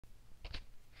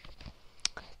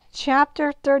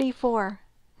Chapter 34.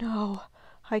 No,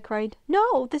 I cried.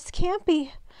 No, this can't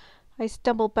be. I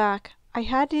stumbled back. I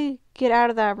had to get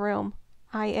out of that room.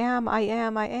 I am.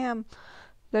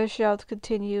 The shouts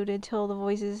continued until the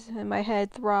voices in my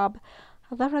head throbbed.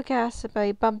 I let out a gasp and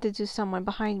I bumped into someone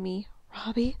behind me.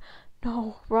 Robbie?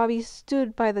 No, Robbie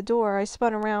stood by the door. I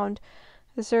spun around.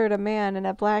 I saw a man in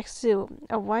a black suit,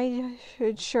 a white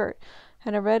shirt,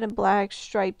 and a red and black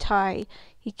striped tie.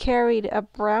 He carried a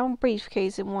brown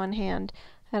briefcase in one hand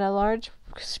and a large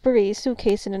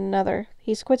suitcase in another.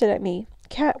 He squinted at me.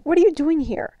 "Cat, what are you doing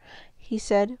here?" he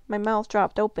said. My mouth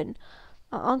dropped open.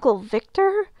 Uncle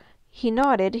Victor? He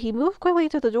nodded. He moved quickly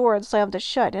to the door and slammed it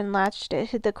shut and latched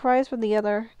it. The cries from the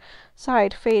other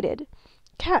side faded.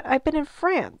 "Cat, I've been in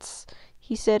France,"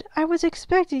 he said. "I was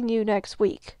expecting you next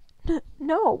week."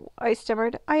 No, I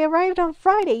stammered. "I arrived on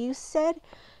Friday, you said—"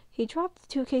 He dropped the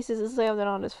two cases and slammed it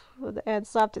on and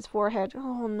slapped his forehead.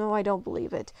 "Oh, no, I don't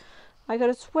believe it. I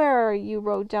could swear you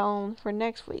wrote down for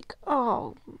next week.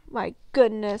 Oh, my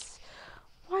goodness.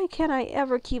 Why can't I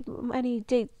ever keep any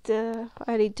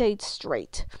dates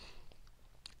straight?"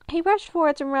 He rushed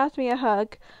forward and wrapped me a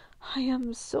hug. "I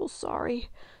am so sorry.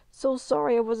 So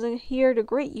sorry I wasn't here to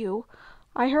greet you.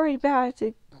 I hurried back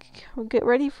to get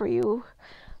ready for you.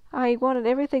 I wanted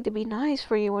everything to be nice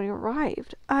for you when you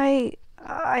arrived. I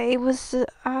was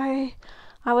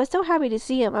so happy to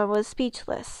see him. I was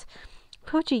speechless."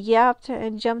 Poochie yapped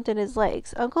and jumped in his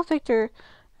legs. Uncle Victor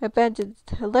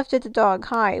lifted the dog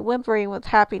high, whimpering with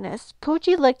happiness.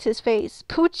 Poochie licked his face.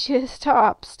 "Poochie,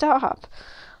 stop!"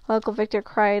 Uncle Victor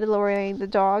cried, lowering the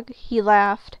dog. He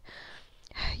laughed.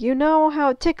 "You know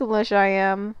how ticklish I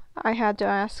am," I had to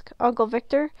ask. "Uncle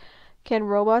Victor, can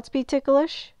robots be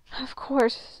ticklish?" "Of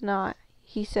course not,"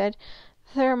 he said.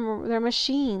 They're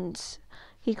machines."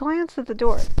 He glanced at the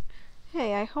door.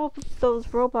 "Hey, I hope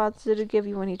those robots didn't give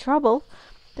you any trouble.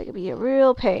 They could be a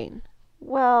real pain."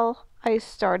 "Well," I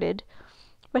started,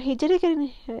 but I didn't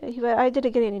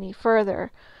get any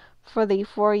further, for the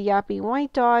four yappy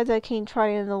white dogs that came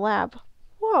trotting in the lab.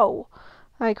 "Whoa!"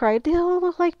 I cried. "They all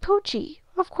look like Poochie."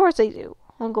 "Of course they do,"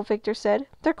 Uncle Victor said.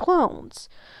 "They're clones.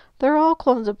 They're all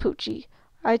clones of Poochie.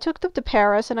 I took them to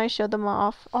Paris and I showed them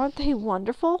off. Aren't they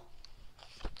wonderful?"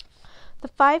 The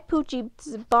 5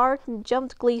 Poochies barked and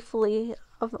jumped gleefully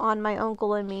on my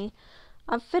uncle and me.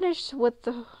 "I'm finished with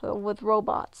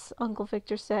robots," Uncle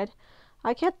Victor said.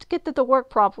 "I can't get them to work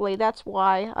properly, that's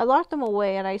why. I locked them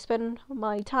away and I spend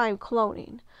my time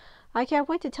cloning. I can't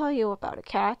wait to tell you about it,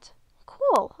 Cat."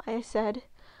 "Cool," I said.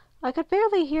 I could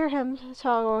barely hear him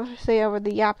say over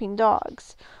the yapping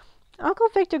dogs. Uncle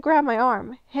Victor grabbed my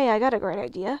arm. "Hey, I got a great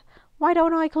idea. Why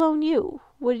don't I clone you?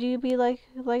 Would you be like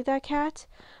that, Cat?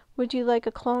 Would you like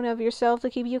a clone of yourself to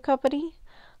keep you company?"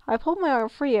 I pulled my arm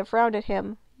free and frowned at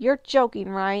him. "You're joking,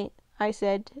 right?" I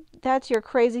said. "That's your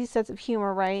crazy sense of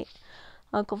humor, right?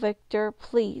 Uncle Victor,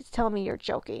 please tell me you're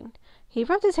joking." He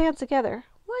rubbed his hands together.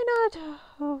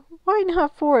 Why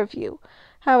not 4 of you?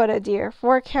 How about it, dear?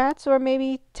 4 cats, or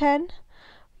maybe 10?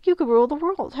 You could rule the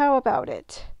world. How about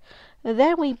it?" And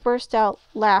then we burst out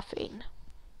laughing.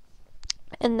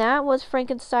 And that was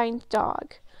Frankenstein's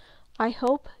dog. I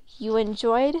hope you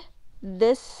enjoyed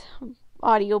this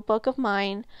audiobook of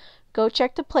mine. Go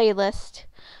check the playlist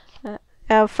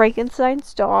of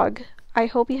Frankenstein's dog. I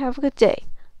hope you have a good day.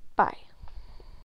 Bye.